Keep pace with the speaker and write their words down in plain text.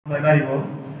Maribo,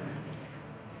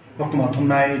 Kokma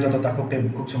Tumnai, Jota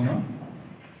Takok Cooksono.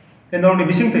 Then only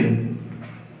Bisingo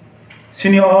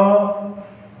Senior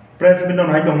Press Window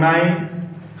Night on Nine,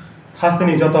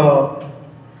 Hastini Jota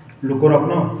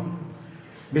Lukorokno,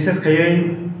 Bises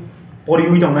Kaye,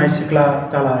 Pori on Night Sikla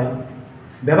Talai,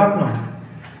 Bebakno,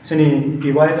 Seni,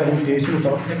 the wife and the issue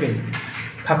of Teke,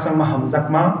 Kaksang Maham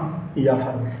Zakma,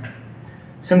 Iyafar.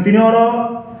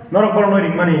 Sentinoro, not a coronary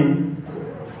money.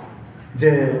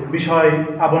 যে বিষয়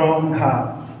আবনখা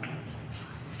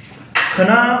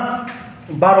খানা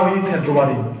 12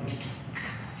 ফেব্রুয়ারি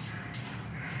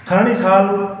খানানি সাল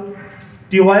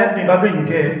TYF नि बागै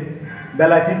इनके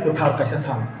बेलायफि गोथार कायसा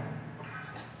साल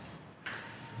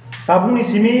ताबुनि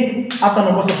सिमी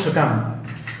 58 বছর सिगां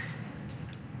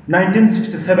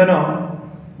 1967 आव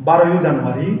 12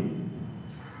 জানুয়ারি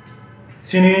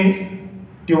सिनि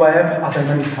टिओआइएफ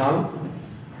आसायनानि साल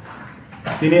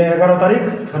दिनै 11 तारिख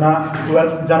खाना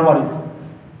 12 জানুয়ারি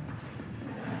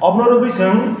अबनो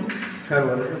बैसों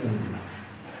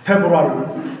फेब्रुवारि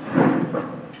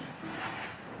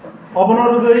अबनो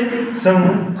जों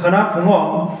खाना फुङो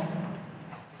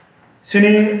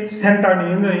सिनि सेन्टारनि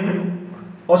ङै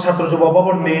अ छात्र युवा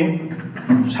भवननि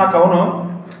साखावनो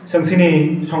जों सिनि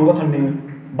संगठननि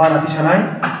बानाति सानाय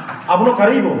अबनो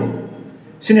कारिबो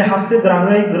सिनि हास्ते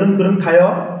द्राङै गोरों गोरों थायो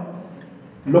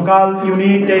लोकाल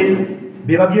यूनिट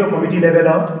विभागीय कमिटी लेवल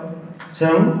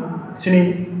जों सिनि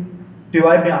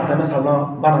टिओआइएफ नि आसाम सालनो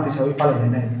बानाति सावै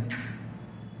पालायनाय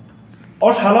अ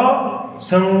साला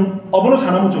जों अबनो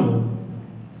सानामुचु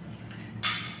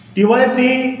टिओआइएफ नि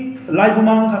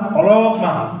लाइबुमां खा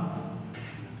अलकमा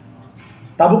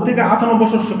ताबुकतिका 58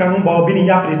 বছর सिगां ब बिनि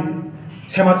याप्रि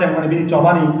सेमाचें माने बिनि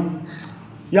चबानि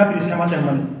याप्रि सेमाचें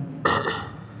माने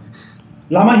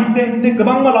लामा हिमते हिमते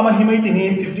गोबां लामा हिमै दिनै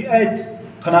 58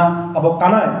 खाना अब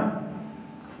कानाय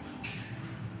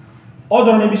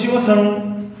अजरनि बिसिङाव जों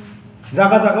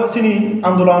जागा जागाव सिनि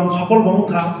आन्दोलन सफल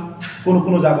बंखा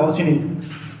कुनु जागाव सिनि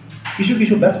किछु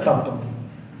किछु व्यर्थता दं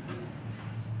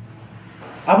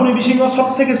आबुनि बिसिङाव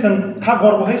सबथेके जों खा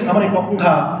गर्बहै सामानि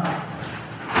कखा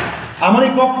आमानि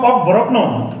ककबरक न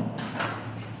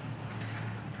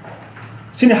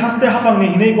सिनि हास्ते हापांनि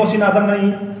हिनै गसिना जांनाय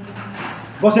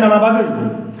गसिना बागै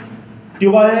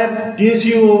टिओआइएफ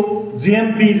टीएसयू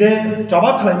जीएमपी जे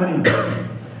जवाब खालामनि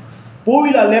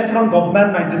पहिला लेफ्टफ्रन्ट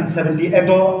गभर्नमेन्ट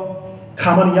 1978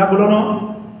 खामानि यागुलनो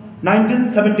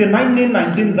 1979 नि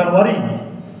 19 जानुवारि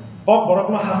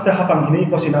ककबरकनो हास्ते हापांहिनै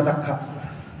गसिना जाखा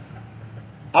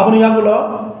आबुनि यागुलो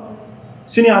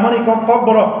सिनि आमानि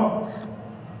ककबरक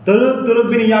तरक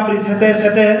बिनि याप्रि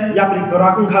सेते याप्रि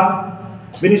गराखा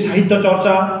बिनि साहित्य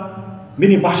चर्चा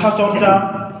बिनि भाषा चर्चा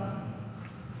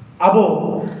आबो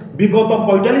विगत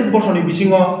 45 বছরनि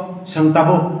बिसिङाव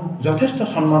संताबो যথেষ্ট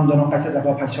सम्मानजनक कायसा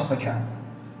जागा फायसखा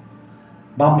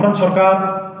बामफ्राम सरकार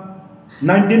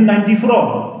 1994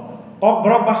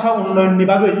 ककबरक भाषा उन्नयननि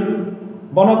बागै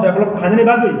बन डेभलप खालामनायनि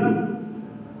बागै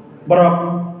बरक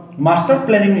मास्टर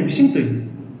प्लेनिंग नि बिसिंतै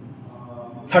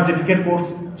सार्टिफिकेट कोर्स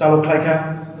चालु खालायखा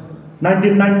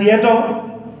 1998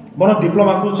 बन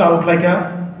डिप्लोमा कोर्स चालु खालायखा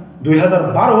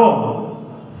 2012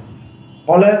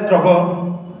 कॉलेज रग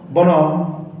बन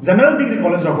जनरल डिग्री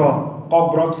कॉलेज रग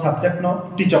ककबरक सब्जेक्ट न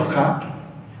टीचर खा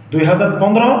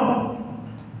 2015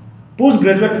 पोस्ट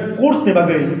ग्रेजुएट कोर्स नि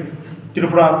बागै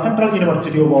त्रिपुरा सेंट्रल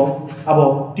यूनिवर्सिटी अब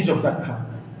टीचर जाखा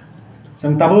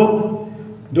जों ताबो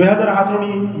 2018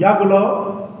 नि यागुलो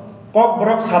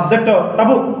ककबरक सब्जेक्ट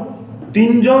ताबो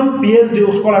 3 जन पीएचडी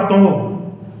स्कॉलर दङ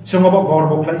जों अब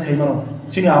गर्व खालाय सैमानो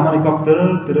सिनि आमानि कक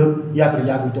तरक याग्रि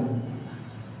यागै दङ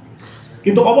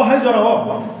किन्तु अब हाय जराव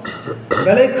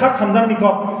बेले खा खामदांनि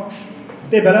कक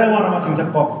ते बेलाय वानामा संसा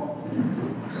कक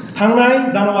थांनाय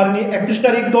जानुवारिनि 31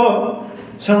 तारिख द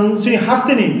जों सिनि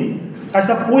हास्तेनि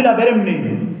कायसा पहिला बेरेमनि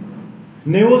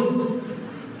न्यूज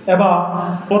एबा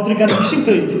पत्रिकानि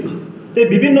बिसिंतै ते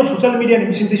विभिन्न सोशल मीडियानि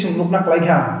बिसिंतै जों नुकना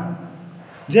खालायखा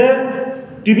जे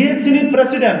टीबीएससी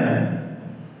प्रेसिडेंट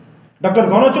डॉक्टर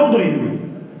गण चौधरी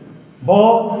ब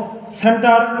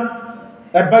सेंटर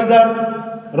एडवाइजर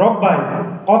रक बाय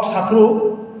कक साथ्रु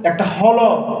एक हल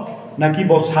नाकि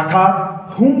ब साखा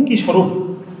हुमकी स्वरूप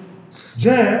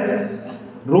जे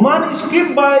रोमानी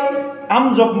स्क्रिप्ट बाय आम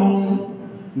जगमुं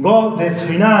ग जे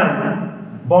सैनाय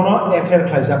बन एफेयर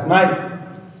खालायजाकनाय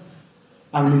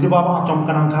आं निजेबाबा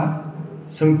आचमकानांखा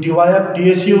जों टिओआइएफ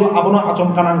टीएसयू आबनो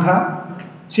आचमकानांखा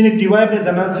सिनि टिओआइएफ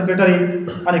जनरल सेक्रेटारि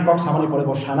आनि कक सामानि परे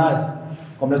बसानाय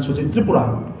कमरेड सुजित त्रिपुरा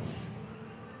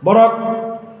बरक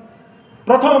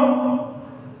प्रथम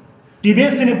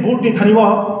टीबीएससी नि बोर्ड नि थानिव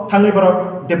थांनाय बरक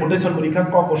डेपुटेशन परीक्षा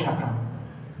कक साखा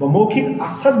ब मौखिक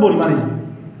आश्वास बरिमानि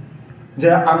जे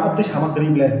आं अपति सामा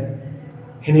करिब्ले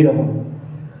हेनि रब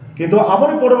কিন্তু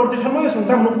আপনি পরবর্তী সময়ে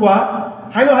সংখ্যা মুখা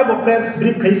হাইনো হাইব প্রেস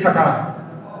ব্রিফ খাই সাকা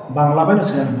বাংলা বাইনো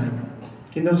সিনা নাই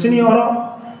কিন্তু সিনি আর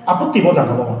আপত্তি বজা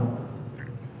খাবো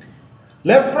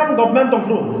left front government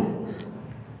তংফ্রু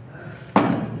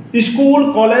school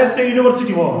college তে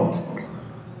ইউনিভার্সিটি ব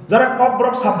যারা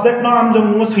ককব্রক সাবজেক্ট না আমজং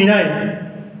মুঙ্গ সিনাই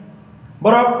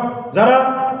বরক যারা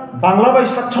বাংলা বাই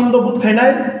স্বাচ্ছন্দ্য বোধ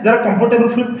খাইনাই যারা কমফোর্টেবল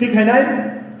ফিল খাইনাই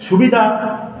সুবিধা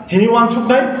হেনি one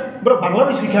Sukhoi Borok Bangla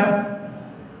by শিখা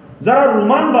যারা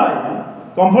রোমান বাই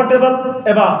কমফোর্টেবল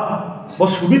এবা ব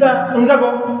সুবিধা ওংজাগো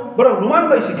বরক রোমান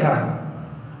বাই শিখা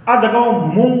আজাগাও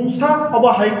মুংসা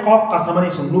অবহাই কক কাসামানি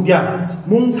সংলুগিয়া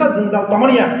মুংসা জঞ্জাল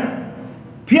তমানিয়া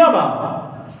ফিয়াবা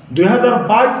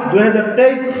 2022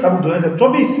 2023 এবং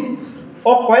 2024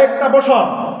 ও কয়েকটা বছর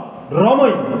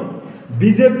রমই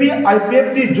বিজেপি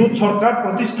আইপিএফটি জোট সরকার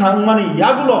প্রতিষ্ঠান মানে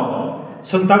ইয়াগুলো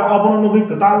সন্তাগ অবননবী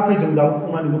কতাল খাই জঞ্জাল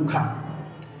উনানি মুখা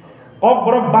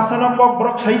ককব্রক বাসানো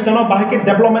ককব্রক সাহিত্যন বাহিকে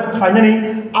ডেভেলপমেন্ট খাইনানি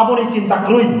আবনি চিন্তা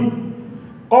ক্রই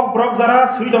ককব্রক যারা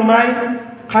সুই দংনাই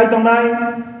খাই দংনাই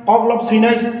ককলব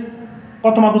সুইনাই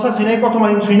কথমা বুসা সুইনাই কথমা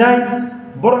ইং সুইনাই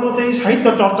বরনতে সাহিত্য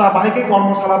চর্চা বাহিকে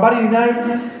কর্মশালা বাড়ি নাই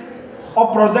অ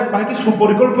প্রজেক্ট বাহিকে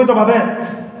সুপরিকল্পিতভাবে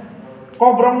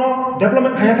ককব্রক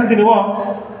ডেভেলপমেন্ট খাইনা থাকতে নিব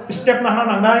স্টেপ নাহানা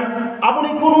নাংনাই আপনি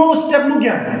কোনো স্টেপ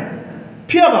নুগিয়া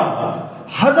ফিয়াবা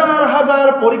হাজার হাজার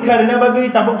পরীক্ষা রিনা বাকি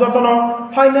তাবক যতন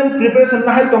ফাইনাল প্রিপারেশন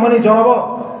নাহাই তমানি জনাব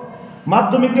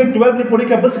মাধ্যমিক 12 নি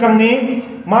পরীক্ষা বসকাংনি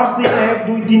মার্চ নি 1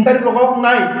 2 3 তারিখ রকম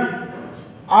নাই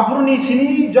আপনি সিনি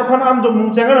যখন আমজং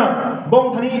মুংচেগানা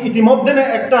বংথানি ইতিমধ্যে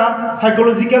একটা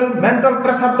সাইকোলজিক্যাল মেন্টাল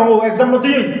প্রেসার তো এক্সাম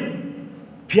নতি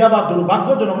ফিয়াবা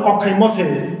দুর্ভাগ্যজনক কখাই মসে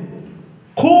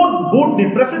খুদ বুট নি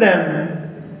প্রেসিডেন্ট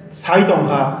সাই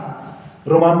Tankha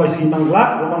Roman bye see Mangla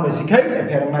Roman bye see খাই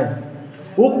এফেরনাই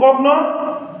ও কগ্ন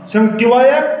जों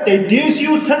टिवाएक ते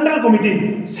DSU सेंट्रल कमिटी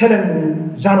सेलें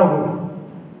जानोगो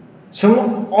जों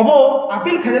अबो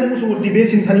आपिल खायनानि मुसुंगो टिबे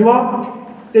सिनथानिवा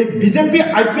ते बीजेपी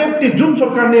आईपीएफ टी जुन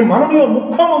सरकार ने माननीय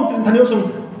मुख्यमंत्री थानियो जों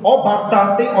अ बार्ता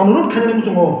ते अनुरोध खायनानि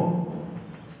मुसुंगो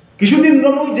किछुदिन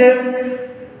रमई जे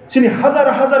सिनि हाजार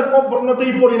हाजार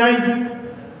ककब्रकनतै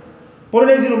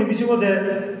परिनाय जिरोनि बिसिङाव जे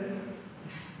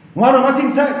मानोमा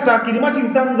सिंसा एकटा किरिमा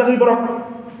सिंसा जागै बरक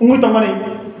उंगै तंगानै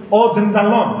अ जों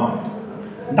जानल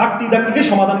डाक्ति के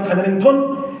समाधान खाने निंथन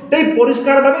ते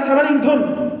परिष्कार भावे साना निंथन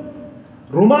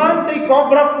रोमान ते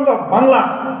ककब्रक बांग्ला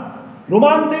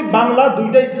रोमान ते बांग्ला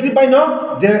दुईटा स्क्रिप्ट बाइन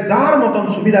जे जार मतन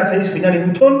सुविधा खाइ सैना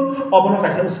निंथन अबनो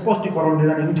कासे स्पष्टीकरण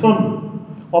दिना निंथन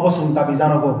अबसं दाबि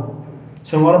जानगो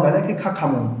जोंर बेलेखि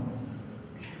खाखामो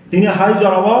तिनि हाय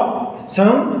जराव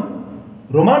जों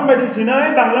रोमान बायदि सैनाय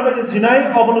बांग्ला बायदि सैनाय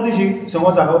अबनो दिसि जों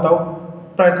जागाव दाव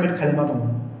प्राइस मिट खालिमा दं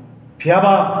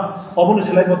फियाबा अबनो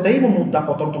सेलाइबो तैबो मुद्दा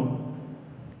कतर दं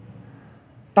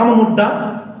ताम मुद्दा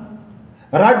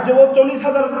राज्य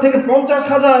 40,000 থেকে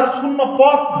 50,000 শূন্য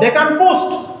পদ ভ্যাকান্ট পোস্ট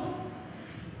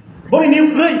বনি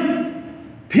নিউক্রই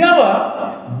फियाबा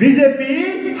बीजेपी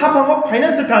हाफांगो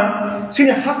फाइनेंस खां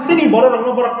सिनि हास्तिनि बर रंग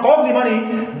बर कग लिमानि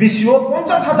बिसिओ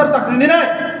 50,000 चाकरि निनाय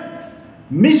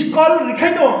मिस कल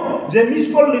रिखाइनो जे मिस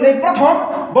कल लिनाय प्रथम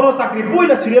बर चाकरि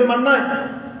पयला सिरियल माननाय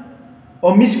ओ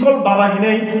मिस कल बाबा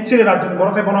हिनै सिरि राज्यनि बर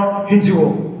खाय बनो हिनजिओ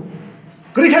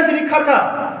ग्रिखातिनि खारका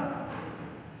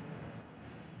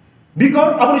बिकल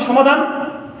आपनि समाधान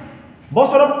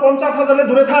बছর 50,000 ले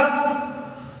दूरे थाक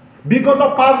বিগত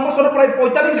 5 বছর প্রায়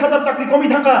 45,000 চাকরি কমি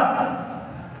থাকা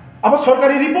আবার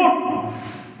সরকারি রিপোর্ট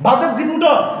বাজেট রিপোর্ট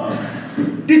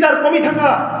টিচার কমি থাকা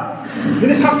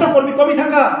মানে স্বাস্থ্যকর্মী কমি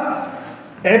থাকা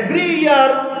এভরি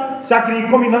ইয়ার চাকরি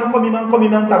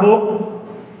কমিমান তাবো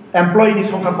এমপ্লয়িনি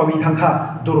সংখ্যা কমি থাকা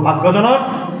দুর্ভাগ্যজনক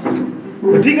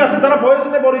ঠিক আছে যারা বয়স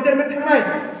হলে বড় রিটায়ারমেন্ট ঠিক নাই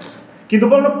কিন্তু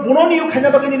বলল পুননিয়োগ খাইনা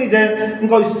বাকি নি যে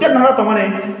স্টেট নাহারা তো মানে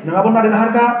নঙাবো নারে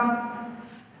নাহারকা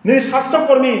नहीं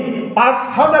स्वास्थ्यकर्मी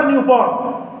 5,000 नि ऊपर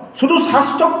शुद्ध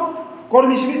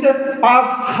स्वास्थ्यकर्मी से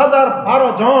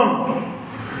 5,012 जन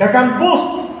vacant post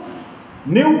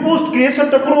new post creation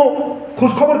तो कोनो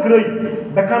खोजखबर गई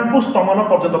वैकेंट पोस्ट तमानो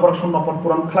पर्यंत पर शून्य पद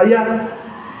पूरण खाइया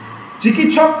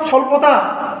चिकित्सक स्वल्पता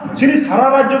सिनि सारा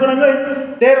राज्य गनाङै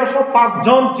 1305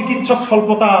 जन चिकित्सक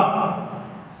स्वल्पता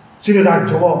सिनि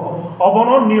राज्य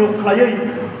अबनो नियोग खाइयै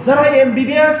जरा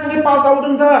एमबीबीएस नि पास आउट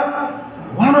जा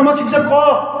वाना मा शिक्षक को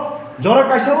जरा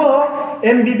काइसाबो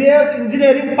एमबीबीएस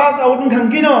इंजिनियरिंग पास आउट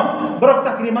थांकिनो बरक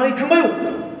चाकरि मानि थांबाय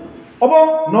अब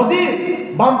नजी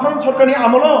बामफ्रम सरकारनि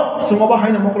आमलो जोंबो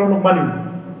हायना मकल नगमानि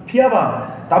फियाबा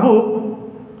ताबु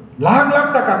लाख लाख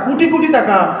टाका कोटी कोटी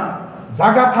टाका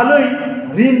जागा फालै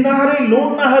ऋण नाहारै loan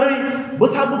नाहारै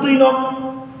बसाबुतैनो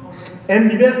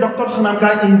MBBS doctor सनामखा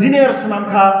engineer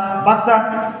सनामखा Baksa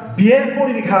BA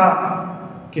पढिरिखा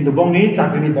किन्तु बंनि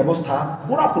चाकरिनि व्यवस्था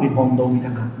पूरापूरी बन्द हुई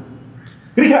थाका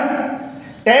Rika,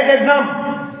 TET exam,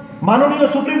 Manoniya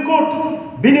Supreme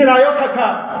Court, Bini Rayo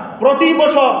Sakha, Proti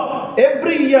Bosho,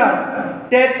 every year,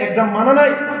 TET exam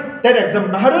Mananai, TET exam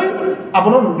Naharoi,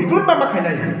 Abonon recruitment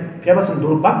Makanai, Piabasan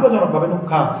Durpakbajan of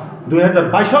Babenukha,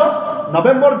 2022,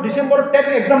 November, December, TET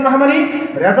exam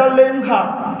Nahamani, Razal Lenka,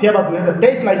 Piaba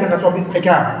 2023 like a Chobis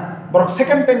Peka, but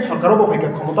second time Sakarobo Peka,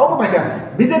 Komotobo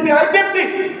Peka, BJP IPMT,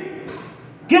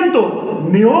 Kinto,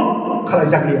 Neo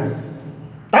Kalajaglia.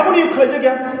 Tamu niyo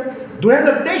Kalajaglia,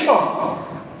 2023,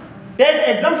 TET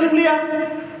exam Simlia,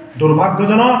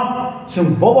 Durpakbajan.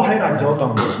 Sung bobo hai rajya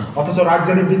otong, otoso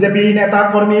rajya ni BJP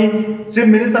neta kormi, chief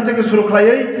minister থেকে শুরু খালাই,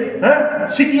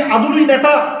 সিকি আদুলি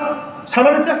নেতা,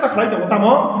 সালানে চেষ্টা খালাই তো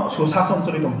তামো সুশাসন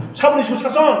চলিত, সাবনি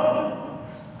সুশাসন,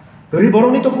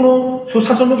 গরিবরনি তো কোনো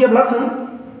সুশাসন গিয়ে বলাছেন,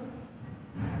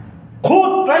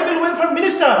 খুদ ট্রাইবেল ওয়েলফেয়ার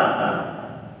মিনিস্টার,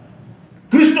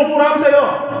 কৃষ্ণপুর আমসায়,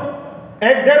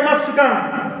 1-1.5 মাস সিকাং,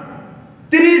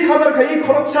 30,000 খাই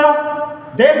খরচা,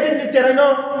 1.5 দিন নিচে রাইনো,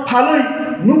 ফালুই,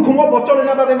 নুখুমো বচলে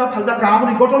না বাগে মা ফালজা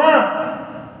কাহাবনি ঘটনা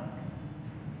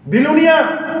বিলুনিয়া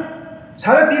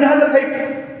 3,500 খাই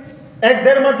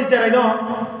 1-1.5 মাস দিতে রাইনো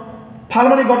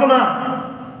ফালমানি ঘটনা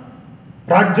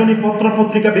রাজ্যনি পত্র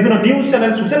পত্রিকা বিভিন্ন নিউজ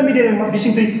চ্যানেল সোশ্যাল মিডিয়ার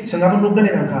বিসিংতৈ সঙ্গাবো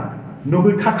নুগনানি রাখা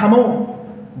নুগুই খাখামো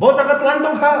বজাগা plan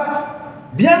দংখা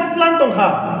BIAM plan দংখা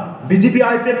BJP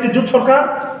IPFT জোট সরকার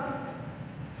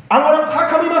আমার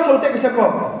খাখামি মা সলতে কিসা ক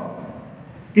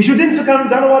কিছুদিন সিগাং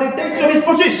জানুয়ারি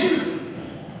 23-24-25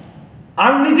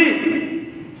 आं निजी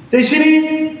तेसिनी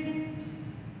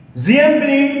GMP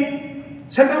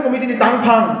सेंट्रल कमिटी नि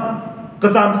तांगफां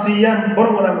गजाम CM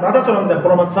बरंगनाम राधाचरण देव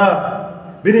परमसा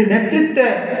बिनि नेतृत्व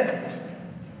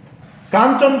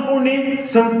कांचनपुरनि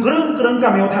जों गोरों गोरों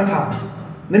गामियाव थांखा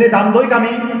नोंनि दामदय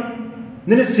गामि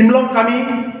नोंनि सिमलं गामि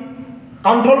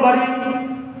कांठलबारि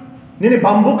नोंनि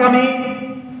बाम्बु गामि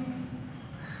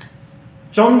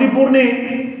चंदीपुरनि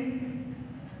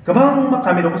गोबां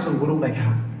गामियाव जों गुरुं नायखा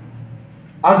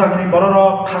आजागनि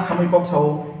बररक खा खामै कक साव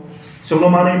जोंनो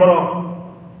मानै बरक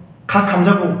खा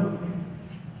खामजागौ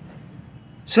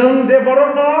जों जे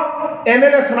बरनो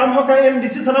MLA सनाम हका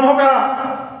MDC सनाम हका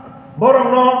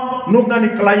बरनो नुगनानि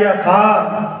कलाया सा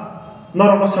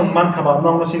नरनो सम्मान खाबा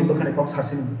नंनो सिनि बखानि कक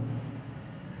सासिनि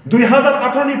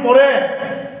 2018 नि परे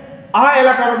आ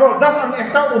एलाकार गो जस्ट आं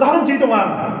एकटा उदाहरण जि दङ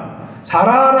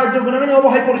सारा राज्य गुनानि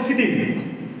अबहाय परिस्थिति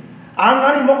आं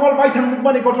आंनि मकल बायथां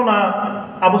मुगमानि घटना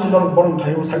आबसुदर बरं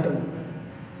थायो साइदों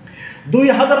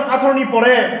 2018 नि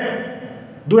परे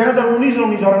 2019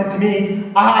 रंनि जरानि सिमी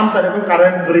आ आमसारेबो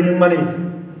कारेन्ट गरियं मानि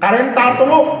कारेन्ट तार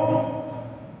दङ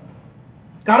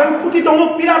कारेन्ट खुटि दङ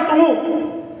पिलार दङ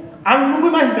आं नुगै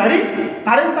माहि गारि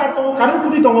कारेन्ट तार दङ कारेन्ट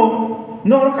खुटि दङ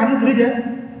नर कारेन्ट गरि दे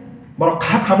बर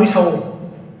खा खामै सावो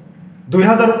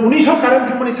 2019 कारेन्ट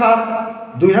थांमानि सार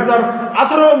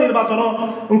 2018 निर्वाचन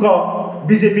उनख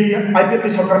बीजेपी आईपीएफ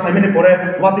सरकार फाइमेनि परे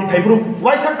वाति फाइब्रु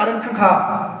वाइसा कारेन्ट थांखा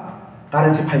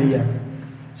कारेन्ट से फाइलिया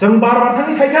जों बार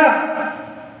थांनि साइखा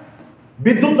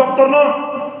विद्युत दफ्तरनो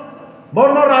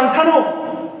बरनो रांसानो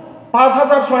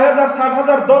 5,000 6,000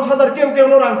 7,000 10,000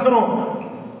 केव रांसानो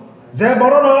जे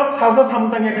बरनो सालजा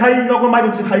सामतांगे खाइ नगो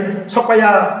माइरुंसि फाइ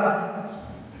सपाया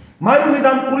माइरुंनि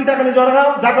दाम 20 टाकानि जरा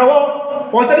जागाव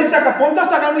 45 टाका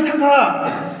 50 टाका नि थांखा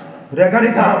रेगानि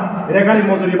दाम रेगानि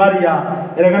मजुरि बारिया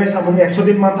रेगानि सामुंग 100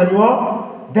 दिन मान थानिवो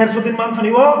 150 दिन मान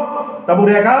थानिवो ताबु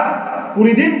रेगा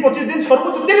 20 दिन 25 दिन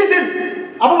सर्वोच्च 30 दिन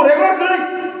आबो रेगुलार गई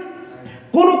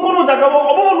कोनो जागाव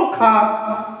अबो लुखा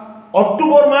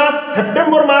अक्टोबर मास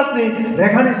सेप्टेम्बर मास नि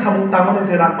रेगानि सामुंग तामानि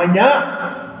से रांमाइया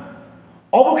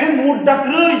अबोखे मुद्दा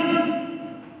गई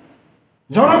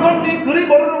जनगणनि गरी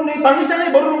बररंनि तांनि जानाय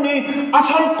बररंनि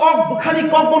आसल कक बुखानि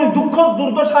कक बनि दुख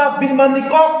दुर्दशा बिरमाननि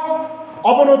कक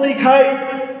अबनति खाय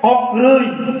कक्रै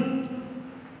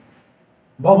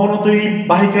भवनतै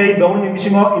बाहिकै बेवरनि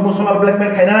बिसिङाव इमोशनल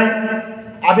ब्लैकमेल खायनाय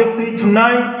आबेगतै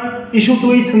थंनाय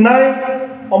इशुतै थंनाय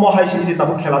अम हाइसिनि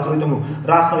ताबो खेला जरि दङ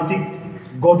राजनैतिक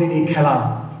गदिनि खेला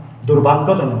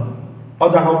दुर्भाग्यजनक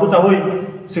अजागाव बुजावै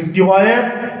जों TYF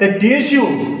ते TSU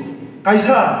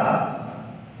कायसा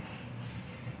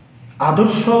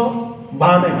आदर्श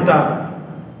बान एकटा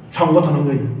संगठन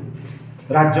गई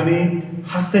राज्यनि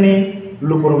हास्तेनि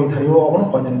लुकरमि थानिव अबन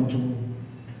कयनानि मुचुं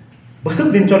बोसोर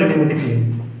दिन चलिनि मति फैयो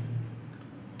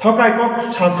थकाय कक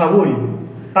सासावै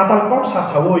ताताल कक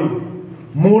सासावै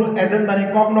मूल एजेंडानि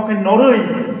कक नकै नरै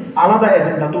आलादा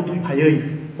एजेंडा तो दुई फायै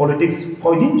पलिटिक्स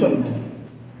कयदिन चलिनो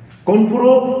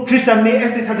कोनपुरो ख्रिस्टाननि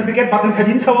ST सार्टिफिकेट बातिल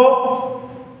खादिन सावो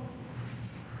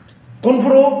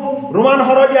कोनपुरो रोमान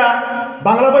हरबिया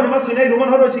बांला बायनो मा सिनाय रोमान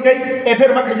हर सिकाय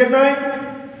एफेर मा खायजनाय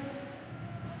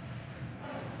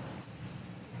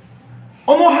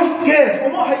अमहाय case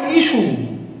अमहाय issue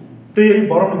tui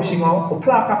borok ni bisingo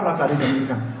opla kapla chari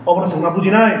dongka obo sengma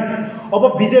bujinai obo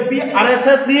BJP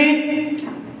RSS ni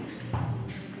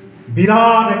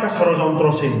birat ekta ষড়যন্ত্র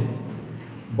sei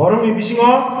borok ni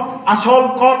bisingo asol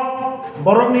kok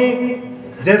borok ni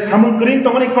je samung kering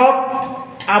tongani kok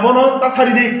abono ta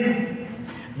saridik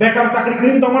bekar chakri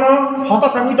kering tongano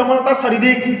hatasangi tongano ta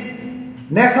saridik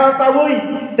nesa chawui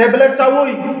tablet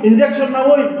chawui injection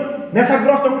nawui nesa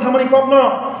gross tong thamani kok no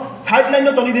sideline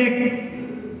no tonidik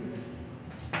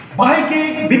bahai ki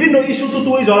bibinno issue tu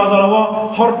tuoi jora jora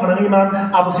hor phanani man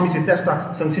abosimi se chesta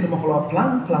sangsin mokolo plan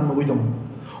plan nugui dong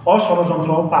o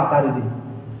ষড়যন্ত্র patari di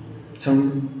sing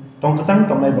tongkasang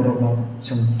tomnai borok no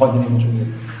sing koidini mujugi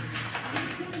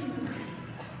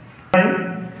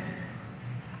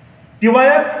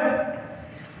TYF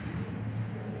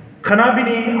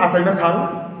Khanabini asaima sal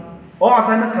o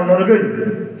asaima sal norgoi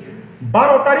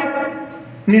 12 tarik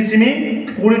nisini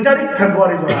 20 tarik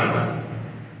February jora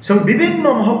sing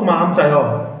bibinno mahokma amchayo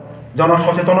জন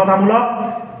সচেতনতামূলক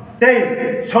তেই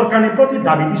সরকারি প্রতি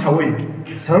দাবি দিছাওই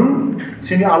song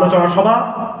সিনি আলোচনা সভা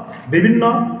বিভিন্ন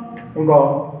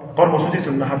কর্মসূচি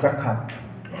সঙ্গে হাজাক্ষা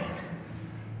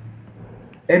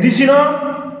এডিসিনো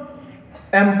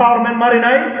এম্পাওয়ারমেন্ট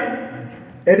মারিনাই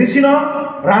এডিসিনো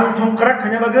রাং থংকরাক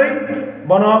খাইনা বাগৈ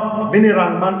বন বিনি রাং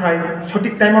মানথাই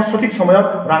সঠিক টাইমে সঠিক সময়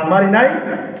রাং মারিনাই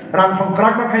রাং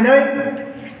থংকরাক মা খাইনাই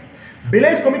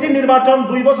ভিলেজ কমিটি নির্বাচন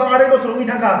 2 বছর 2.5 বছর হই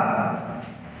থাকা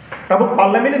তারপর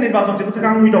পার্লামেন্টের নির্বাচন চেপেছে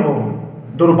কাং হইতম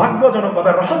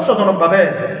দুর্ভাগ্যজনকভাবে রহস্যজনকভাবে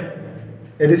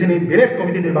এডিসিনি ভিলেজ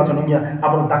কমিটি নির্বাচন নিয়া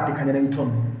আপন দাগটি খাইনা নিথন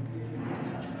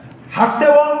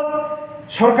হাসতেও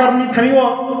সরকার নি খানিও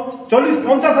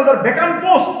 40-50 হাজার ভ্যাকান্ট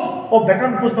পোস্ট ও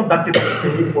ভ্যাকান্ট পোস্ট দাগটি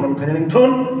পূরণ খাইনা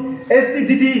নিথন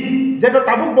এসটিজিটি যেটা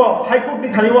তাবুক হাইকোর্ট নি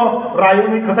খানিও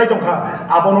রায়নি খাসাই দংখা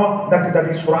আপন দাগটি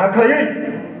দাগটি সরা খাই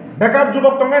বেকার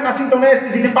যুবক তংনাই নাসিং তংনাই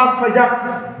এসটিজিটি পাস খাইজা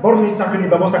বরনি চাকরিনি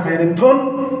ব্যবস্থা খাইনা নিথন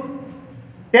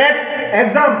টেট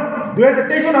एग्जाम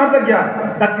 2023 हार जागिया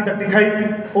दाक्ति दाक्ति खाई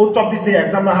ओ 24 ने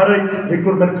एग्जाम ना हारै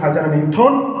रिक्रुटमेंट खाजाना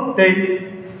निथन तेई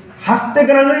हासते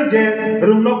गनानै जे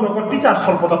रुंनक रक टीचार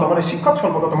स्वल्पता तमाने शिक्षक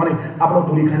स्वल्पता तमाने आपन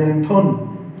दूरी खाने निथन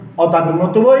ओ दाबि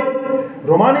नतबई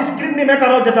रोमान स्क्रिप्ट नि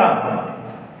मैटर जेटा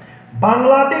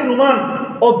बांग्लाते रोमान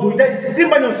ओ दुइटा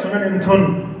स्क्रिप्ट बानो सुनाने निथन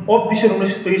ओ बिसोर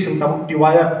 1923 ताबु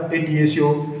टिवाया एटीएसओ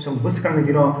सं बसकांनि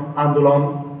दिनो आन्दोलन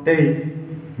तेई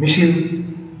missile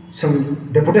sing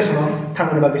deputation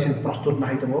thangani bagi sin प्रस्तुत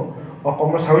nahi tamo o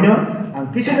kongres hawino ang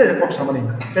kise je kok samani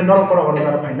te norok pora ora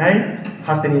jara phainai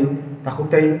hasteni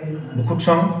takhuktei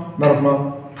bukhuksang norokno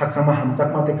thaksama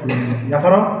hamjakma te khulum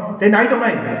yafaro te nai to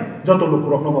nai joto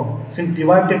lukurok nobo sin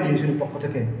TYF te TSN pokho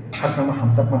theke thaksama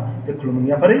hamjakma te khulum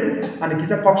yafari ani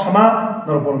kisa kok sama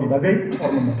norok boroni bagai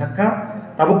orno thakka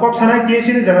tabu kok sanai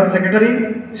TSN general secretary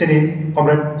sini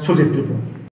comrade Sujit Tripura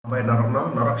bai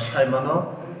norok saimano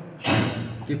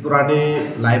Tripurani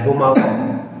laiboma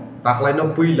taklaino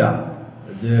puila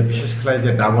je bishesh khlai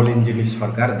je double engine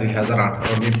sarkar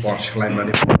 2018 ni por khlai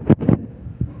mani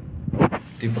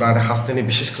Tripura hasteni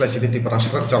bishesh khlai sini Tripura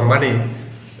sarkar jongmani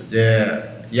je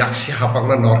yakshi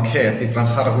hapangna norkhe Tripura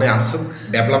sarkne asuk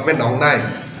development ongnai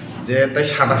je tai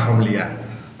sana hamliya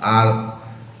ar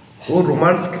o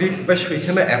roman script ba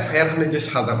suikhane FIR hne je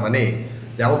saja mani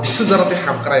je abo bisu jarate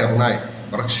hamkrai ongnai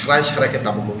barak shrai shrai ke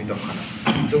tabu mogi dokhana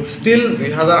जों still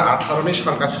 2018 नि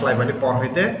सरकार सलायमानि पर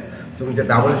हइते जों J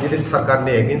double engine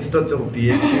सरकारनि against जों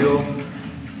टीएसयू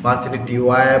बा सिनि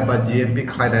TYF बा GMP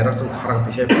खायनाय जों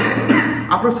खारांतिसे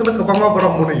आपन सने गोबां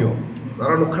बरम मुनियो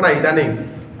आरो नुखना इदानि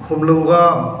खुमलुंगा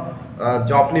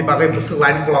जॉबनि बागै बुसु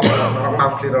लाइन क्लक रंग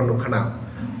मामख्लि र नुखना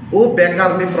ओ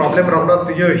बेकारनि प्रॉब्लम रंगना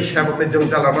तियो हिसाबने जों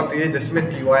जालाना तियो जसमे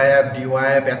TYF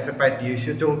DYF SFI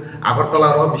TSU जों आगरतला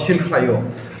र मिसिल खायो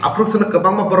आपन सने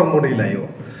गोबां बरम मुनि लायो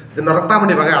जे नरकता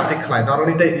मनि बागै आति खलाय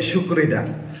नरनि दै इशु करिदा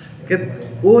के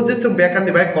ओ जे जों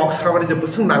बेकारनि बागै कक्स खामानि जे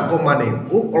बुसुं नांगौ माने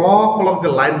ओ क्लक क्लक जे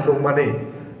लाइन दं माने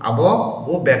आबो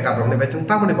ओ बेकार रंनि बागै जों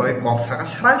तामनि बागै कक्स सागा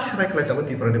स्राय स्राय खलाय ताबो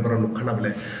तिपरानि बर नुखना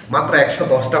बेले मात्र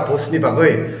 110 टा पोस्टनि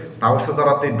बागै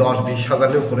 10,000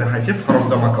 हाजार नि उपरे हाइसे फर्म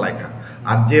जमा खलायखा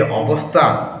आर जे अवस्था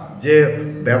जे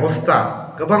व्यवस्था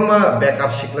गोबां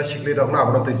बेकार सिखला सिखलि रंना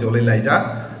आबो तै जलै लायजा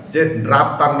जे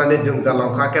ड्राफ्ट ताननानै जों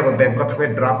जालांखा केबो बेंकआव थांनाय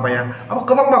ड्राफ्ट पाया अब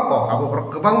गोबां मा कक अब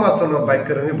गोबां मा सनो बाइक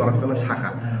रोङि बरसनो साखा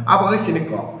अब सिनि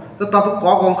कक त तब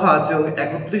कक अंखा जों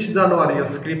 31 जानुवारि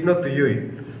स्क्रिप्ट न तयै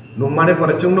नुमाने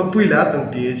पर जों न पुइला जों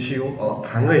TSU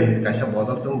थाङै कायसा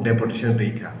बदल जों डेपुटेशन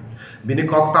रैखा बिनि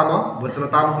कक तामा बोसनो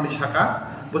ताम हनि साखा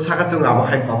बो साखा जों अब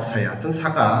हाय कक साया जों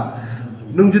साखा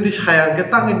नों जुदि साया के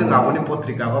ताङै नों आबनि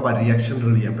पत्रिका बा रिएक्शन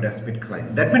रलिया प्रेस मिट खलाय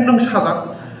दैट मीन नों साजा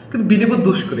কিন্তু বিনিব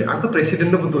দোষ করে আমি তো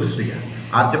প্রেসিডেন্টও দোষ রিয়া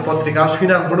আর যে পত্রিকা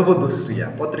শুইনা বড়বো দুসরিয়া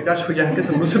পত্রিকা শুইয়া হাকে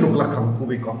जों नुसुन नुकला खाम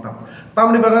कुबि कक्ताम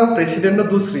तामनि बागा प्रेसिडेंट न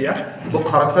दुसरिया बो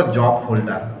खरकसा जॉब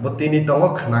होल्डर बो तिनि दङ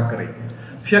खना करे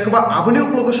फियाकबा आबनि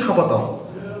उकलक साबत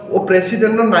ও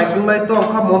প্রেসিডেন্ট নাইকুল নাই তো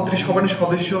অংকা মন্ত্রী সভার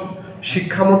সদস্য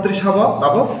শিক্ষামন্ত্রী সাবা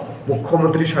তাবো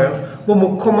মুখ্যমন্ত্রী স্বয়ং ও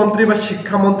মুখ্যমন্ত্রী বা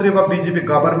শিক্ষামন্ত্রী বা বিজেপি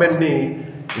গভর্নমেন্ট নি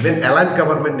ইভেন অ্যালায়েন্স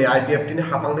গভর্নমেন্ট নি আইপিএফটি নি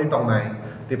হাপাং নাই তংনাই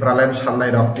ত্রিপুরালাইন সাননাই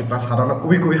রক ত্রিপুরা সারানো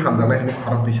কুবি কুবি হামজানাই হনি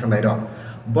খরংতি সাননাই রক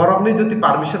বরকনি যদি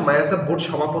পারমিশন মায়াছে বোর্ড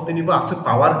সভাপতি নিব আছে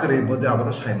পাওয়ার করে বজে আবার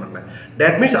সাইমান নাই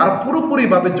দ্যাট মিন্স আর পুরোপুরি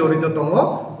ভাবে জড়িত তং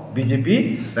বিজেপি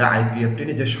আইপিএফটি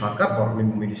নি যে সরকার বরকনি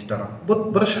মিনিস্টার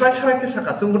বড় সরাই সরাইকে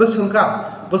সাকা চুংগুলো সংকা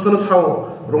বসনো সাও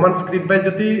রোমান স্ক্রিপ্ট বাই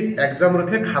যদি এক্সাম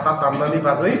রখে খাতা তামনানি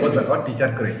বাগৈ ও জায়গা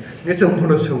টিচার করে গে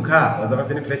চুংগুলো সংকা ও জায়গা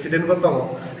যিনি প্রেসিডেন্ট বো তং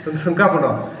চুং সংকা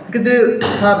বনো যে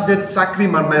স্যার যে চাকরি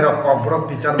মাননাই রক ককবরক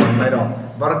টিচার মাননাই রক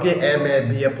বরকে এমএ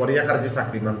বিএ পরিয়াকার যে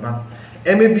চাকরি মানবা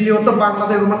এমএ বিএ তো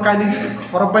বাংলাদেশ রোমান কাইনি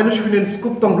খরব বাইনো শুনেন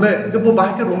স্কুপ তংলে যে বো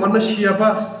বাহাকে রোমান না শিয়াবা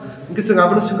কিছু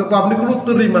গাবনো সঙ্গে আপনি কোনো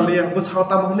উত্তর মালিয়া বো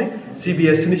সাওতা মহনে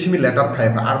সিবিএসসি নি সিমি লেটার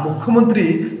ফাইবা আর মুখ্যমন্ত্রী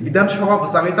বিধানসভা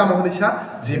বসাগৈতা মহনে সা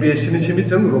সিবিএসসি নি সিমি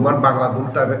जों রোমান বাংলা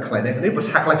দুলটা বে খালাইনাই হনে বো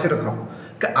সাকলাসে রখাব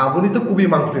কে আবনি তো কুবি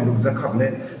মাংফলি নুকজা খাবলে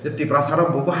যে ত্রিপুরাসারা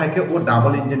বো হাইকে ও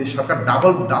ডাবল ইঞ্জিন সরকার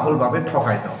ডাবল ভাবে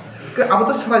ঠকাই দাও কে আবো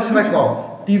তো সরাই সরাই ক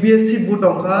টিবিএসসি বুট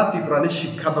অংকা ত্রিপুরানি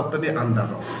শিক্ষা দপ্তরনি আন্ডার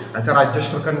আচ্ছা রাজ্য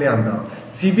সরকারনি আন্ডার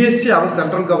সিবিএসসি আবো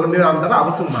সেন্ট্রাল গভর্নমেন্ট আন্ডার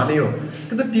আবো जों মানিও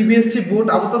কিন্তু টিবিএসসি বুট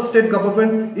আবো তো স্টেট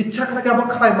গভর্নমেন্ট ইচ্ছা খানাকে আবো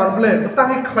খাই মারবলে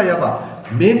তাকে খাইয়াবা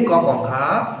মেন কক অংকা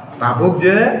তাবুক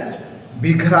যে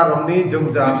বিখরা রংনি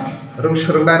জংজা রং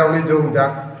সরংনাই রংনি জংজা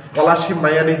স্কলারশিপ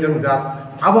মায়ানি জংজা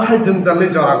আবো হাই জংজালনি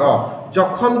জরাগ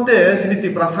যখন তে যিনি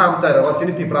ত্রিপুরা আমচাই রগ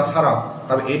যিনি ত্রিপুরা সারা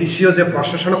তবে এডিসিও যে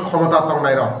প্রশাসন ক্ষমতা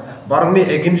তংনাই রগ বরংনি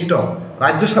এগেইনস্ট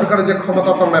রাজ্য সরকারের যে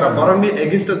ক্ষমতা তংনাই রগ বরংনি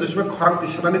এগেইনস্ট যে সময় খরাং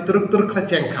তিসানানি তুরুক খাই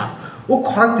চেংখা ও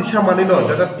খরাং তিসা মানি ন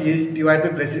যারা টিএসটিওয়াইপি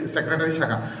প্রেসিডেন্ট সেক্রেটারি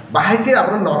সাকা বাহাইকে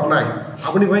আবার নরনাই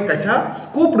আপনি ভাই কাইসা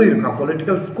স্কোপ রই রখা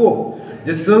পলিটিক্যাল স্কোপ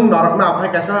যে जों নরকনা আবাই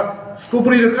কাইসা স্কোপ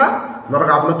রই রখা নরক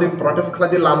আপনি তুই প্রটেস্ট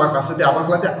খালাদি লামা কাছে আবা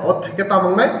খালাদি ও থেকে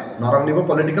তামংনাই নরক নিব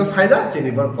পলিটিক্যাল ফায়দা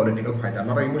চিনিব পলিটিক্যাল ফায়দা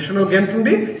নরক ইমোশনাল গেম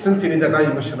থুন্দি जों চিনি জায়গা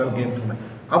ইমোশনাল গেম থুনাই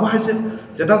আবা হাইছে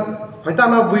যেটা হয়তো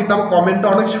না বই তাম কমেন্ট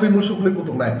অনেক সুই মুসুকনি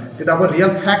কুতুকনাই কিন্তু আমার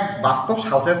রিয়েল ফ্যাক্ট বাস্তব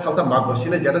সালসা মাগ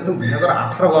বসিনে যেটা जों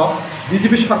 2018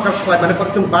 বিজেপি সরকার সলাই মানে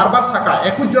পরে जों বারবার শাখা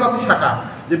 21 জরাতি শাখা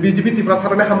যে বিজেপি ত্রিপুরা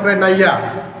সারানে হামক্রাই নাইয়া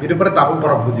বিনে পরে দাবু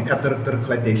বড় বুঝি খাতর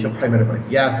খালাই দেশ ফাই মানে পরে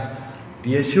ইয়াস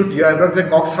টিএসইউ টিওআইফ যে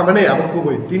কক সামনে আবার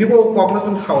কুবই তিনিবো ককনো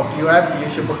जों সাও টিওআইফ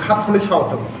টিএসইউ বো খাতখনি সাও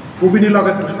जों কুবিনি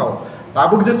লগে जों সাও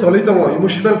তাবুক যে চলি দङ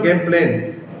ইমোশনাল গেম প্লেন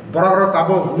বড় বড়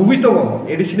তাবো নুবি দङ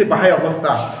এডিসিনি বাহাই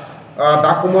অবস্থা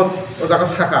ডাকুমেন্ট ও জায়গা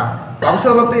শাখা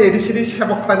বাবুসালতে এডিসিনি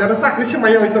সেবক খাইনারা চাকরি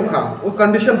সেমাই হইতংখা ও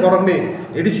কন্ডিশন বরংনি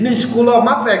এডিসিনি স্কুল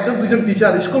মাত্র একজন দুজন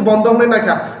টিচার স্কুল বন্ধ হনে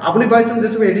নাকা আপনি বাইছেন যে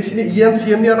সব এডিসিনি ইএম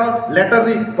সিএম নি আর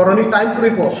লেটারি বরংনি টাইম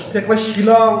করিব একবার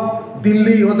শিলং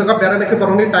দিল্লি ও জায়গা বেড়ানেকে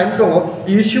বরংনি টাইম দङ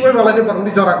টিএসইউ মালানি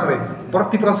বরংনি জরা করে বড়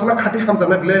ত্রিপুরাসানা খাটি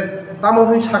হামজানাই বলে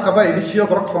তামনি শাখাবা এডিসিও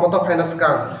বড় ক্ষমতা ফাইনান্স কা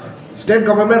স্টেট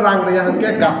গভর্নমেন্ট রাং রে হানকে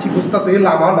গাথি গুস্তা তৈ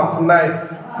লামা নখনাই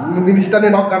মিনিস্টারনি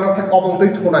নক গানা কবং তৈ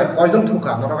থনাই কয়জন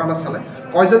থুকা নরগানা সালে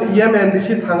কয়জন ইএম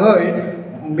এমডিসি থাङै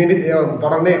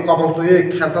বরংনি কবং তৈ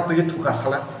খেনতা তৈ থুকা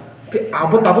সালে কে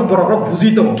আবো তাবো বড় বুঝি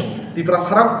দङ ত্রিপুরা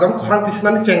সারা जों খরাং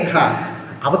তিসনানি চেংখা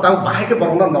আবো তাও বাহাইকে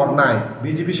বরংনা নরনাই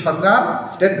বিজেপি সরকার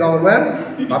স্টেট গভর্নমেন্ট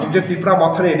বাবু যে Tripura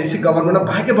মথানি ADC government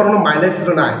বাহাইকে বরংনা mileage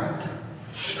রনাই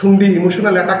থুংদি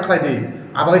emotional attack খাই দি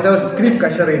আবাই তাও স্ক্রিপ্ট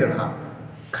কাইসা রে রাখা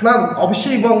খানা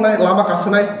অবশ্যই বংনাই লামা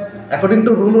কাছনাই অ্যাকর্ডিং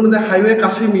টু রুল অনুযায়ী হাইওয়ে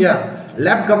কাছুই মিয়া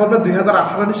লেফট গভর্নমেন্ট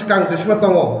 2018 नि सिगां जेसेमा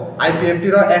दङ आईपीएफटी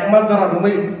र एक मास जरा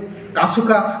नुमै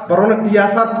कासुका बरना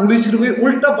टियासा पुलिस रुगै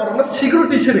उल्टा बरना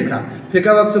सिकिउरिटी सेरिखा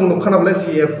फेका जों नुखाना बले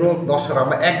सीएफ रो 10 रा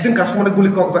एकदिन कासुमाने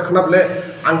गुलि कक जाखना बले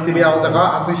आं तिनि आव जागा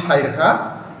आसुइ साइरखा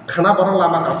खाना बरन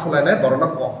लामा कासुलायनाय बरना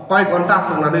कय घन्टा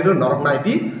आसुनानै रो नरक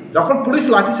नायदि যখন পুলিশ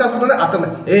লাঠি চাষনে আতনে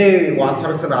এই ওয়ান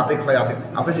সার্ভিসের আতে খাই আতে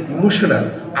আপনার ইমোশনাল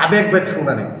আবেগ বে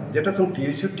থাকনানে যেটা जों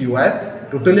টিএসইউ টিওআইফ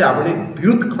টোটালি আপনি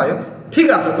বিরোধ খায় ঠিক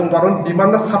আছে जों বরং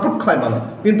ডিমান্ড সাপোর্ট খায় মানে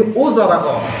কিন্তু ও জরাগ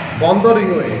বন্ধ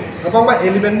রিঙে গোबां मा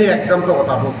एलिमेन्टनि एग्जाम दङ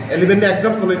ताबो एलिमेन्टनि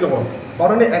एग्जाम चलै दङ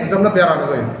बरनि एग्जाम ना देरा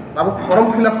नगै ताबो फर्म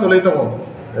फिलआप चलै दङ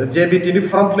जेबिटी नि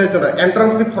फर्म फिलआप चलै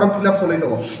एंट्रेंस नि फर्म फिलआप चलै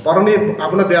दङ बरनि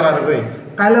आबुना देरा नगै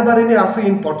काइलाबारिनि आसे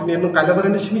इम्पोर्टेन्ट एनु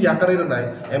काइलाबारिनि सिमी याकारे रनाय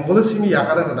एम्बुलेंस सिमी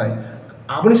याकारे रनाय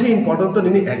आबुनि से इम्पोर्टेन्ट तो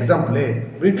निनि exam play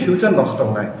way future Nernst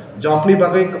दंनाय जबनि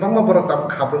बागै गोबां मा बर ताब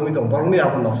खाब्रंनि दं बरनि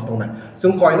आबु नस्ट दंनाय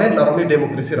जों कयनाय नरनि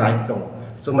डेमोक्रेसि राइट दं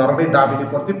जों नरनि दाबिनि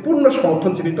प्रति पूर्ण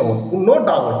समर्थन सिनि दं नो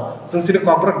डाउट जों सिनि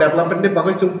कॉर्पोरेट डेभलपमेन्टनि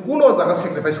बागै जों कुनो जागा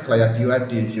सैक्रिफाइस खालाया टिओआइफ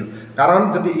टिएसइउ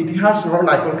कारण जदि इतिहास र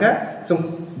नायकलके जों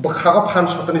খাগা ফান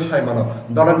সতনি সাই মানো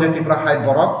Dhananjay Tripura high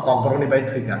Borok ককবরকনি by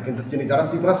থৈকা কিন্তু চিনি যারা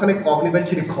ত্রিপুরাসানি ককনি বাই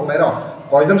চিনি খংনাই र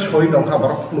কয়জন শহীদ দংখা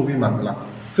বরক নুবি মানলা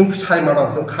जों साइ मानो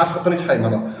जों खा सतनी साइ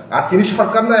मानो আর চিনি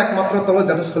সরকারনা একমাত্র তঙ্গ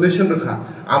যাতে সলিউশন রেখা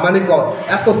আমানি ক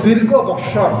এত দীর্ঘ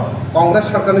বছর কংগ্রেস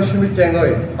সরকারের সিমি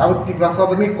চেঙ্গই তাও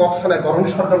ত্রিপুরাসানি কক সানাই বরংনি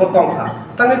সরকারগো তংখা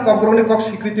তাঙ্গি ককবরকনি কক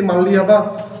স্বীকৃতি মানলিয়াবা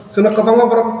जोंना गोबां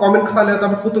बरक कमेन्ट खालायो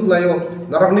दाबो कुतुक लायो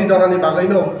नरकनि जरानि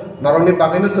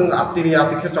बागैनो जों आत्तिनि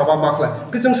आतिखे चबा माखला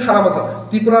कि जों सारा मासा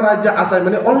त्रिपुरा राज्य आसाय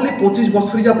माने ओनली 25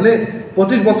 बछर जाबले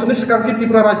 25 बछरनि सिगां कि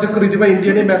त्रिपुरा राज्य करि दिबा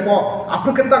इन्डियानि मेप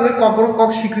आपरो के तांगै ककबरक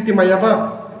कक स्वीकृति मायाबा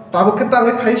ताबो के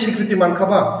तांगै फाइ स्वीकृति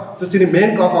मानखाबा जो जोंनि मेन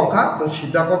कक अंखा जों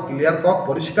सिदा कक क्लियर कक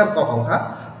परिष्कार कक अंखा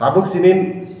ताबो जोंनि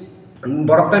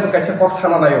बरक टाइप कैसे कक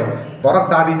साना नायो बरक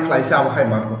दाबि खलाइसे आबहाय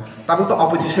मारबो ताबो तो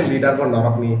अपोजिशन लीडर बर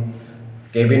नरकनि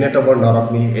कैबिनेट बर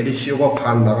नरकनि एडिसिओ बर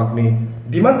फान नरकनि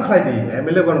डिमांड खालायदि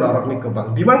एमएलए बर नरकनि गोबां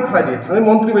डिमांड खालायदि थाङै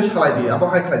मन्त्रि बै सालायदि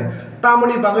आबहाय खालायदि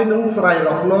तामनि बागै नों सराय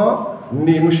रखनो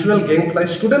इमोशनल गेम प्ले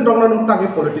स्टूडेंट रखनो नों तागै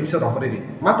पॉलिटिक्स रखरेदि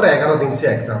मात्र 11 दिन से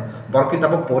एग्जाम बरकि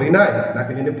ताबो परिनाय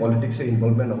नाकि दिनै पॉलिटिक्स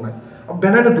इनवॉल्वमेंट नंनाय अब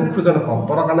बेनानो दुखुजनक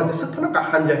बरकाना जेसे थना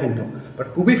काहानजा हिन्थु बट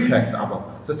कुबि फैक्ट आबो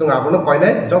जों आबोनो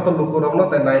कयनाय जत लोक रखनो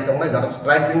त नाय तंनाय जरा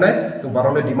स्ट्राइक रिनाय जों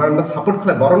बरनो डिमांड ना सपोर्ट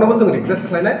खालाय बरनोबो जों रिक्वेस्ट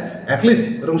खालायनाय एटलिस्ट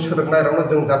रों सोरगनाय रखनो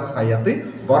जों जा खायातै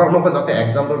बरनोबो जाते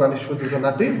एग्जाम रनानि सुजुग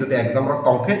नाति जते एग्जाम र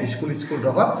तंखे स्कुल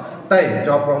रग ताई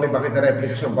जॉब रंगनि बागै जरा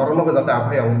एप्लिकेशन बरनोबो जाते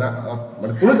आफाय आउना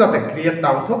माने कुनो जाते क्रिएट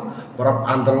दाउथो बरक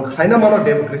आन्दोलन खायना मानो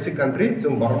डेमोक्रेसी कंट्री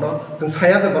जों बरनो जों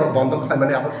साया जे बरक बन्द खाय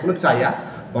माने आपस कुनो चाया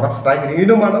बरक स्ट्राइक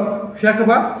रिनो मानो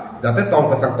फियाखबा जाते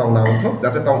तंकसां तंनाउथो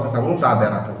जाते तंकसां ता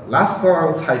देराथो लास्ट को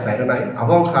आं साइ पाइरनाय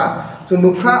आबंखा जों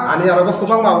नुखा आनि आरोबो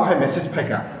गोबां माबाहाय मेसेज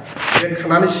फायका जे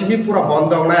खानानि सिमि पुरा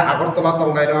बन्द अंनाय आगरतला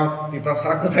तंनाय र तिप्रा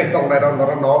सारा कसाय तंनाय र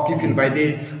नर न कि फिल बायदि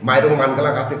माइरं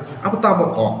मानगला गाते अब ताबो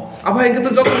क अब हेंगे तो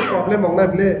जत प्रॉब्लम अंनाय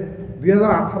बले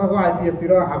 2018 को आईपीएफ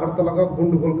तिर आगरतला को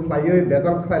गुंडगोल खलायो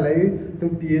बेजार खलायो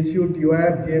जों टीएसयू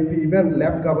टीवाईएफ जीएमपी इवन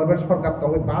लेफ्ट गवर्नमेंट सरकार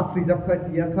तंगे बास रिजर्व खाय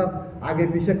टीएसआर आगे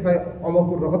पीछे खाय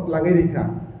अमकुर रगत लाङै रिखा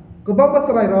गोबां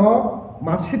बोसोराय र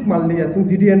मार्कशीट मानलिया जों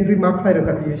जीडी एंट्री मा खाय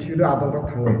रखा टीएसयू रो आदर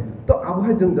थाङो तो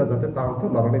आबहाय जों जाते तांथ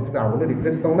नरनि थिना आवने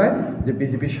रिक्वेस्ट दंनाय जे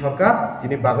बीजेपी सरकार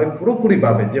जिनि बागै पुरोपुरि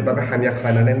बाबे जे बागै हानिया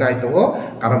खालायनानै नाय दङ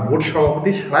कारण बोर्ड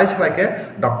सभापति सारायके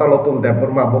डॉक्टर लतुल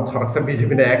देबबर्मा बो खरकसा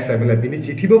बीजेपी ने एक्स एमएलए बिनि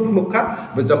चिठिबो फुलुखा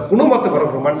बे कुनो मते बर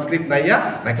रोमान स्क्रिप्ट नाइया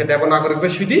नाके देबनागरिक बे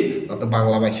सुदि त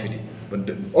बांला बाय सुदि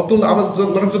अतुल अब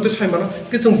नरक जते सायमानो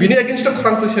कि जों बिनि एगेन्स्ट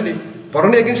खरांत सदि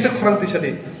बरनि एगेन्स्ट खरांत सदि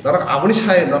नरक आबनि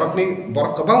साय नरकनि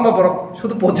बरक गोबां मा बरक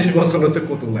शुद्ध 25 बोसोरसो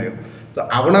कुतुलायो तो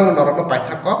आबना नरक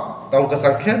पाइथाक तंक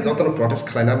संख्या जतन प्रोटेस्ट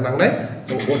खालायना नांनाय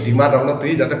जों ओ डिमांड रंनो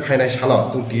तुइ जाते फाइनाय साल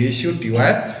जों टीएसयू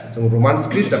टीवाईएफ जों रोमान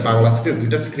स्क्रिप्ट बांला स्क्रिप्ट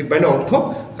दुइटा स्क्रिप्ट बायनो अंथ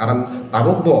कारण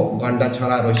ताबो गंडा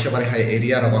छाड़ा रशियाबारि हाय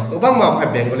एरिया रग गोबां मा फाय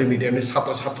बेंगली मीडियामनि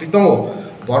छात्र छात्री दङ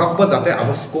बरकबो जाते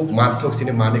आबो स्कोप मानथक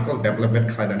सिनि मानिकक डेभलपमेन्ट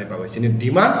खालायनानै बागै सिनि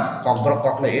डिमांड ककबरक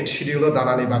ककना 8 शेड्यूल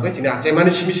दानानै बागै सिनि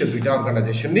आचेमानि सिमिसे दुइटा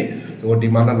अर्गानाइजेशननि जों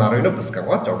डिमांड नारैनो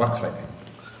बसकावा चौबा खालायनाय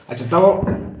अच्छा ताव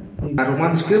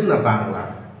रोमान स्क्रिप्ट ना बांला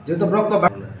जे तो ब्लॉक तो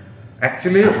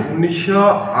एक्चुअली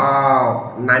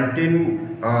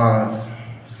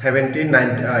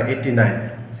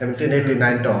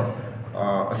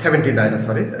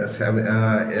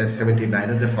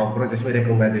যে ককবরক যে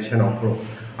রেকগনাইজেশন অফ্রো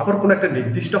আবার কোন একটা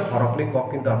নির্দিষ্ট হরফনি কক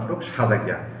কিন্তু আফ্রো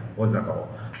সাজাগিয়া ও জায়গাও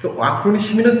তো আফ্রোনি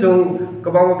সিমিনো जों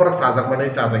गोबां बरक साजागमानै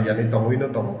साजागियानि तंगैनो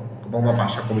दङ गोबां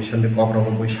भाषा कमिशननि ककबरक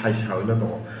बय साइ सावैनो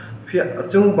दङ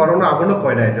जों बरनो आबनो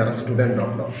कयनाय जरा स्टूडेंट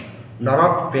रखनो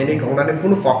नरक पेनिक अंनानै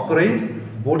कुनो ककरै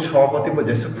बोर्ड सभापति बो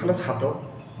जेसे खाना सातो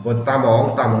बो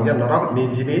तामंग या नरक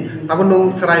निजिनि ताबो नों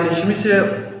सरायनि सिमिसे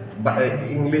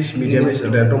इंग्लिश मीडियम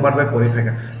स्टूडेंट रोमार बाय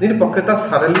परिफेका निनि पक्षता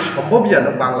सारेलि सम्भव या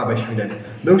बांला बाय सुइनानि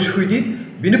नों सुइदि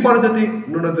बिनि पर जति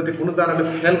नुनो जति कुनो जाराने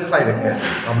फेल खालाय रेखे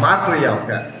मार्क रिया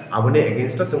ओके आबनि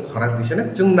एगेन्स्ट जों खराक दिसेने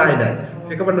जों नायनाय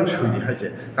फेकबा नों सुइदि हायसे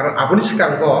कारण आबनि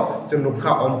सिगांगो जों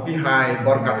नुखा अम्पि हाय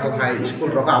बरकाथल हाय स्कुल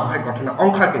रगा आबहाय गठना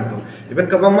अंखा किन्तु इभेन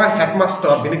गोबांमा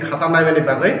हेडमास्टर बिनि खाता नायनायनि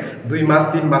बागै 2 मास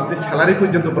 3 मासनि सैलारि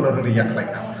पर्यन्त बनो रिया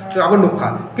खालायखा जों आबो नुखा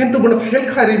किन्तु बनो फेल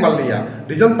खायरि माललिया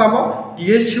रिजन तामो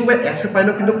टीएसयू बे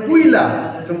एसएफआइनो किन्तु पुइला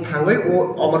जों थाङै ओ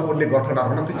अमरपुरनि गठना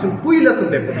रना जों पुइला जों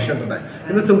डेपुटेशन होनाय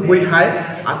किन्तु जों बयहाय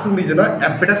आसुं निजना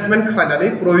एडभार्टाइजमेन्ट खालायनानै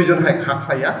प्रयोजन हाय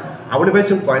खाखाया आबनि बाय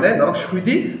जों कयनाय नरक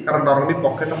सुइदि कारण नरकनि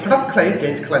पक्षे तो हठात खालाय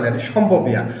चेंज खालायनानै सम्भव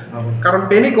या कारण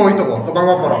पेनिक होय तो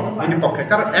गोबां बरक बिनि पक्षे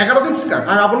कारण 11 दिन सिगां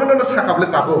आं आबनो ननो साकाबले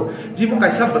ताबो जिबो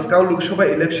कायसा बसकाव लोकसभा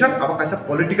इलेक्शन अब कायसा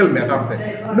पॉलिटिकल मैटर से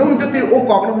नों जति ओ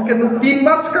ककबरक के नों 3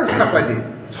 मास सिगां साख्लायदि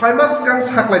 6 मास सिगां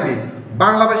साख्लायदि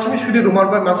बांग्लादेशनि सुदि रुमार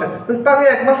बाय मासे तांगे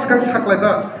एक मास सिगां साख्लायबा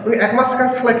एक मास सिगां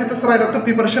साख्लायखैथ' सराय रक्त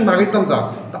प्रिपारेशन नागैतम जा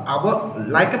त अब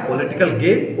like a political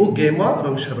game O game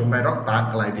रोंसोरोंनाय रक ता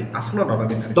क्लाइदि आसनो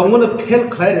नरनि दंगनो फेल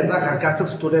खाय रे जाखा गासक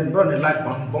स्टूडेंट ब्रो ने लाइफ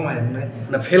बंगाय ने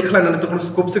ना फेल खालायनानै त कोनो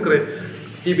स्कोप से करे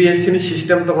टीबीएससी नि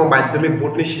सिस्टम दङ माध्यमिक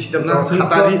बोर्ड नि सिस्टम दङ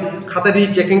खातारि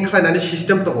चेकिं खालायनानै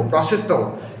सिस्टम दङ प्रोसेस दङ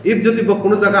इफ जति बो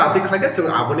कोनो जागा आति खालायगे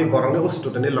जों आबनि बरंनि ओ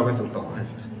स्टूडेंट नि लगे जों दङ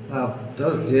तो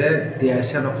जे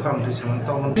दियासे न खालामथि सामान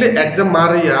तो प्ले एग्जाम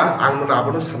मारिया आं मन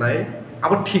आबनो सानाय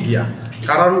अब ठीक गया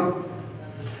कारण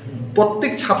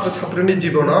प्रत्येक छात्र छात्रीनि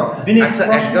जीवन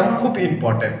एग्जाम खूब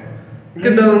इम्पोर्टेंट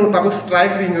किन्तु ताबो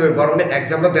स्ट्राइक रिङो बरंनि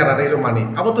एग्जाम ला देरारै रो मानि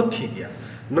अब तो ठीक गया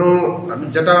नो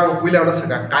जेटा कुइलावना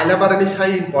सका काइलाबारनि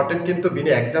साइ इम्पोर्टेंट किन्तु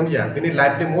बिनि एग्जाम या बिनि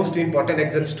लाइफ नि मोस्ट इम्पोर्टेंट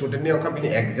एग्जाम स्टूडेंट नि अंका बिनि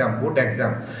एग्जाम बोर्ड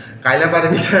एग्जाम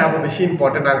काइलाबारनि साइ अब बेसि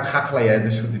इम्पोर्टेंट आं खाखलाया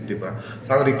जे सुजितिबा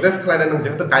सां रिक्वेस्ट खालायना नों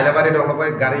जेहेतु काइलाबारि दङ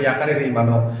बाय गारि याकारि रि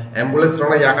मानो एम्बुलेंस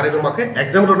रंना याकारि रो माखे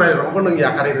एग्जाम रनाय रंबो नों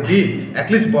याकारि रि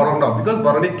एटलिस्ट बरं न बिकज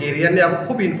बरंनि कैरियर नि अब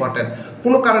खूब इम्पोर्टेंट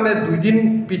কোনো কারণে 2 দিন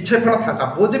পিছে ফেলা থাকা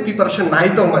ও যে প্রিপারেশন নাই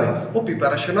তো মানে ও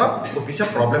প্রিপারেশন ও কিছু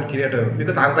প্রবলেম ক্রিয়েট হয়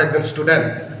বিকজ আং একজন স্টুডেন্ট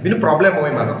বিনি প্রবলেম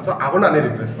হয় মানে সো আবনা নি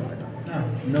রিকোয়েস্ট হয়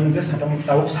নং যে সাতাম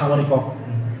তাও সামারি ক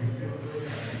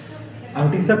আং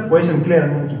টিসা কোয়েশ্চন ক্লিয়ার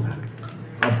নং জুকা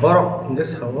বরক ইংগে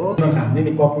সাও নখা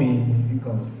নিনি কপমি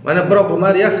মানে বরক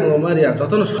মারিয়া সঙ্গ মারিয়া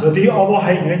যতন যদি অব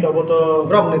হাই নাই তব তো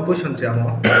বরক নি কোয়েশ্চন চে আম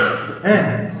হ্যাঁ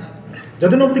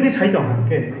যদি নবতিকে সাইতো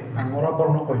কে আমরা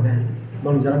বর্ণ কই নাই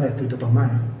bang jalan itu itu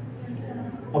tomai.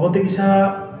 Apa tu kisah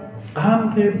aham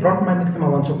ke broad minded ke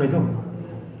mawan sok itu.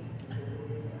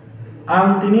 Ang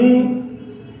tini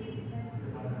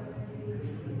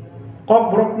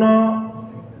Kokborok na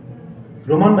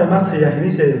Roman by mas ya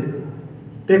ini se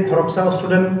te khoroksa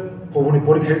student kobuni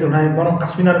porikha itu nai bono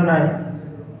kaswinar nai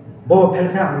bobo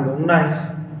felkha ang nai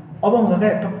obong jaga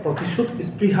ekta protishut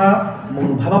spriha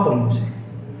monobhava পরিণছে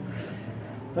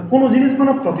কোনো জিনিস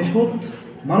মানে প্রতিশোধ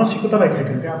মানসিকতা by খাই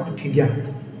থাকে আমার ঠিক গিয়া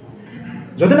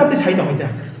যদি আপনি চাইতে হইতা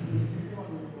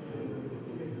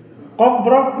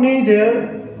Kokborok ni যে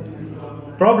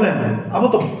প্রবলেম আবো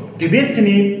তো টিবিএসসি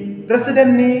নি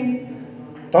প্রেসিডেন্ট নি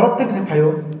তরফ থেকে যে ভাইও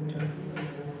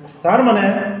তার মানে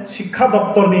শিক্ষা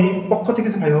দপ্তর নি পক্ষ থেকে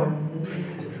যে ভাইও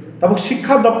তারপর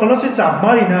শিক্ষা দপ্তর সে চাপ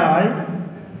মারি নাই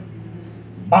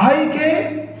বাহাইকে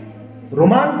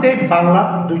রোমান টেক বাংলা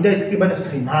দুইটা স্ক্রিপ্ট বানে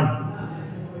সমান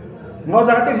ngau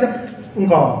jaga te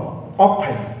ngau op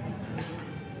phai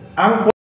ang